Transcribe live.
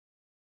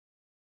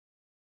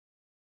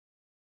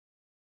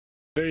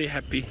Very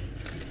happy.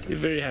 You're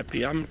very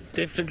happy. I'm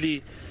definitely,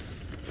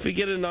 if we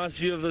get a nice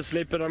view of this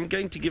leopard, I'm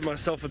going to give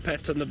myself a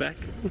pat on the back.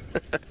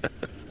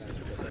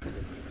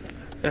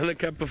 And a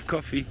cup of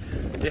coffee,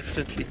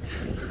 definitely.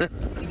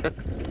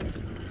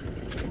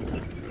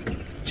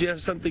 Do you have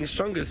something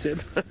stronger,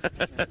 Seb?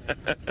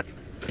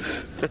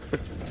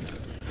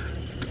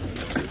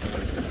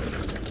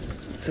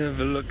 Let's have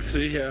a look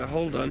through here.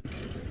 Hold on.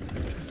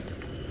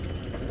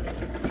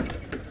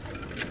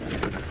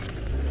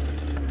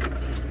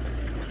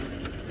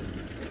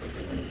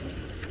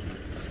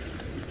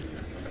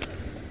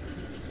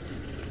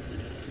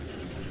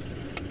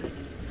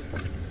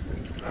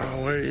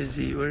 Oh, where is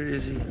he? Where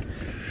is he?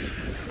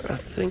 I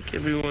think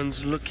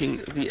everyone's looking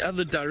the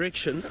other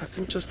direction. I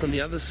think just on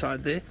the other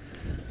side there.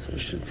 So we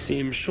should see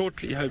him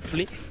shortly,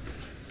 hopefully.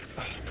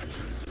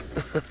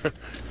 Oh.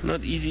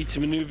 Not easy to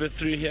maneuver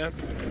through here.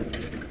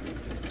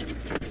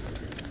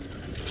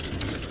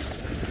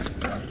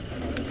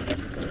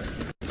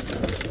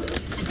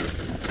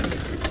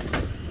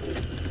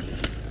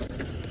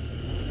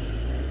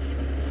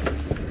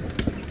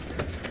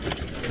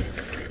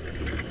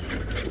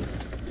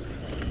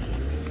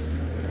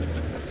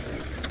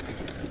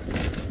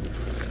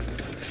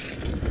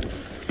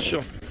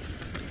 Sure.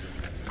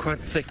 Quite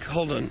thick.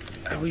 Hold on.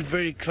 Are we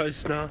very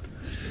close now?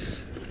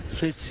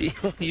 Let's see.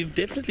 You've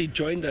definitely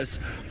joined us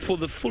for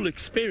the full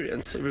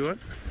experience, everyone.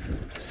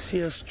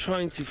 See us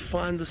trying to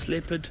find this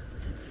leopard.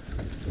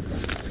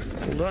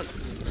 Hold on.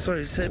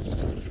 Sorry, Seb.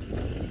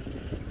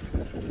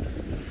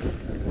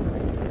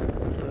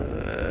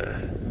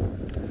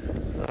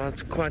 Oh,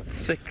 it's quite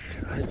thick.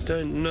 I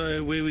don't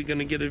know where we're going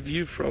to get a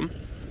view from.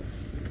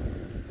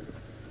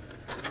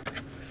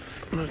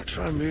 I'm going to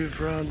try and move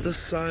around this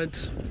side.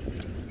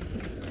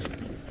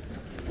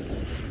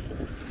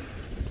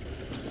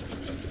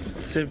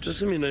 So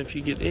just let me know if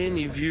you get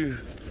any view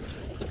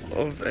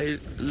of a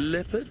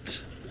leopard.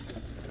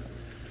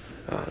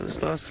 Oh,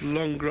 there's nice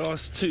long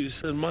grass too,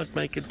 so it might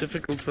make it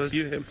difficult for us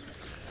to view him.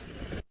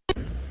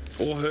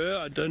 Or her,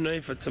 I don't know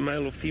if it's a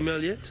male or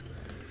female yet.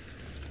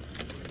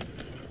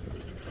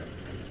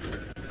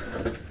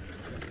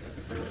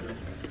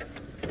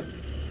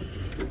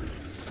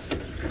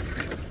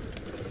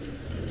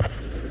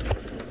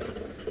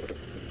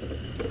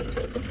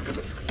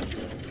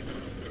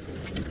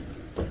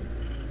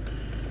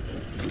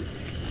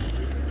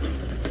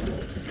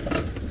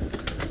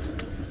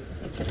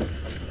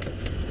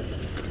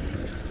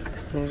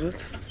 Was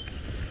it?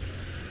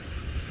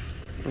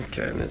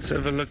 Okay, let's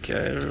have a look here,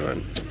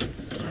 everyone.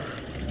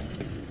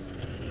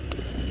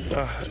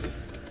 Ah,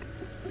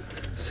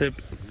 Seb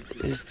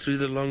is through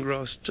the long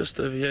grass just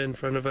over here in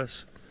front of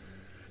us.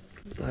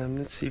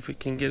 Let's see if we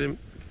can get him.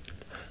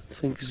 I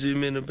think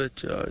zoom in a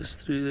bit. Yeah, he's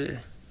through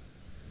there.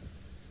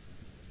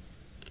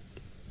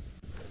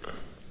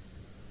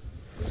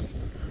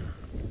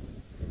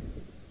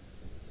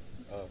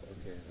 Oh,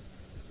 okay.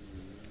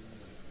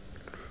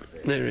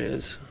 There he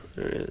is.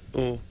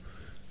 Oh,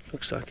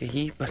 looks like a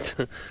he, but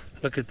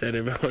look at that,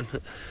 everyone.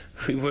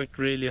 We worked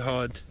really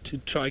hard to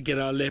try and get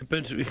our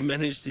leopard. We've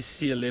managed to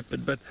see a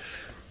leopard, but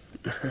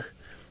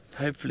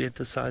hopefully it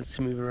decides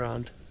to move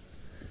around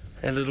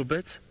a little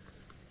bit.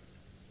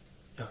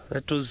 Oh,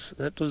 that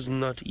was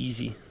not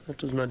easy.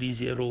 That was not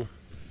easy at all.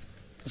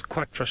 It was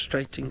quite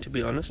frustrating, to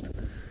be honest.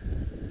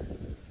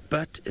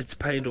 But it's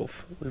paid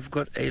off. We've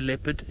got a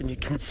leopard, and you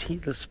can see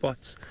the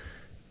spots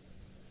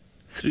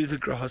through the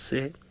grass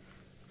there.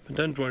 But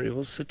don't worry,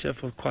 we'll sit here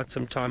for quite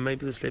some time.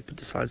 Maybe this leopard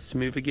decides to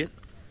move again.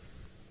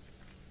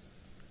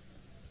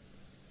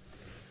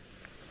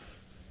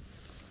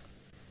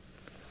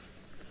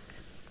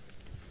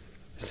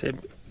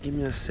 Seb, give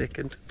me a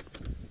second.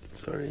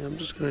 Sorry, I'm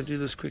just going to do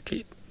this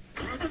quickly.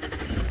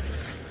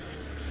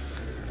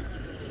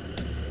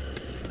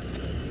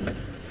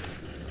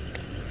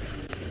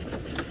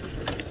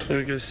 There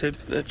we go, Seb.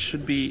 That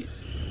should be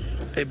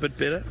a bit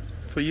better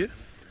for you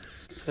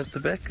at the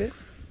back there.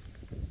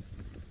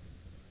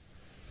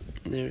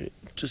 There,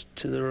 just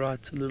to the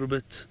right a little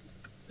bit,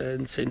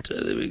 and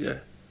center. There we go.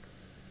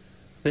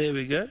 There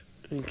we go.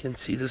 You can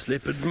see this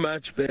leopard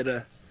much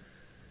better.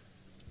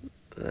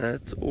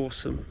 That's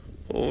awesome.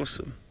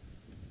 Awesome.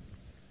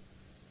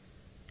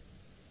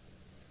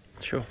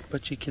 Sure,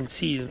 but you can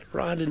see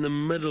right in the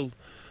middle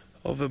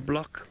of a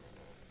block.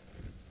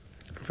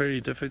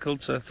 Very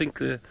difficult. So I think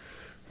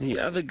the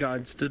other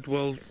guides did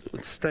well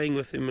with staying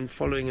with him and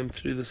following him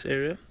through this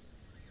area.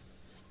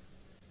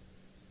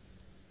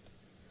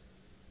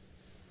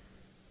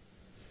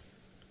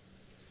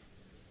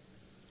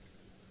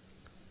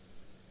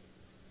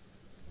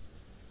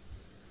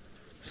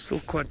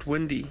 Still quite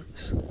windy.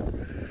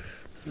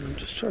 I'm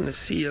just trying to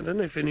see. I don't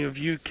know if any of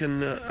you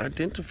can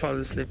identify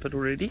this leopard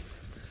already.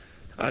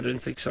 I don't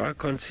think so. I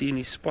can't see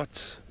any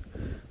spots,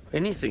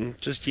 anything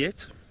just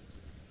yet.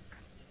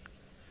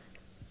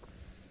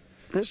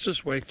 Let's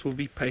just wait. We'll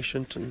be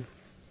patient, and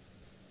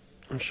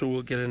I'm sure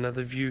we'll get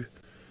another view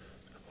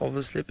of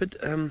this leopard.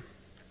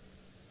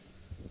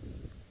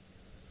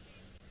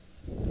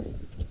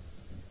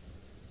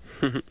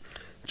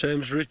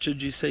 James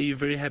Richard, you say you're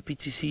very happy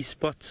to see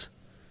spots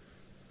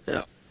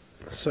Yeah,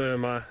 so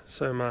am I.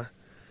 So am I.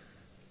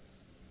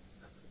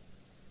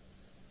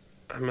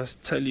 I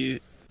must tell you,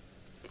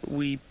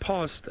 we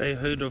passed a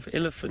herd of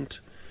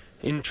elephant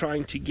in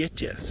trying to get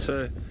here.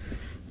 So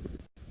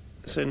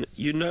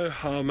you know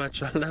how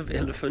much I love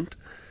elephant,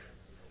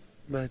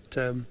 but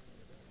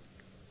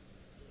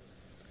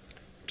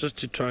just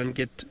to try and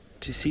get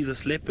to see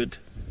this leopard.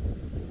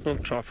 I'll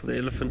try for the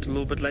elephant a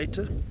little bit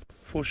later,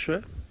 for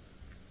sure.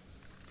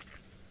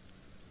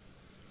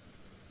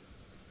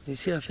 You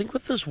see, I think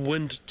with this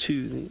wind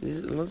too,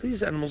 a lot of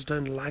these animals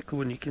don't like the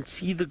wind. You can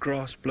see the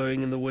grass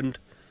blowing in the wind.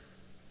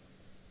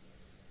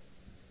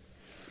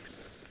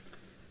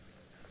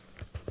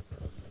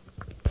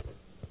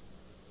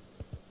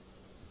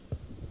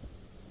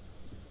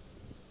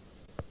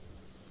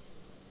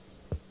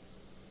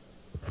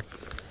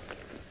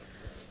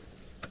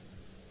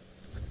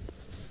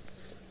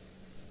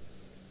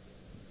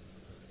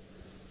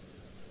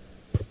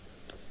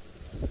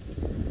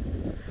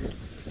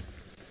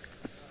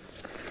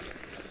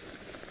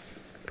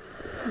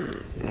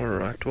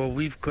 Alright, well,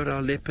 we've got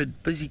our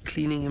leopard busy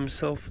cleaning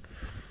himself.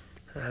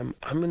 I'm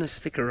going to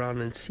stick around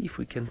and see if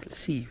we can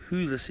see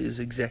who this is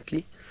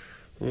exactly.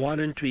 Why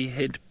don't we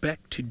head back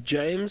to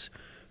James,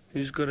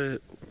 who's got a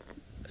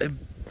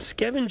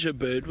scavenger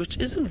bird, which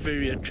isn't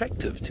very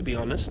attractive, to be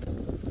honest.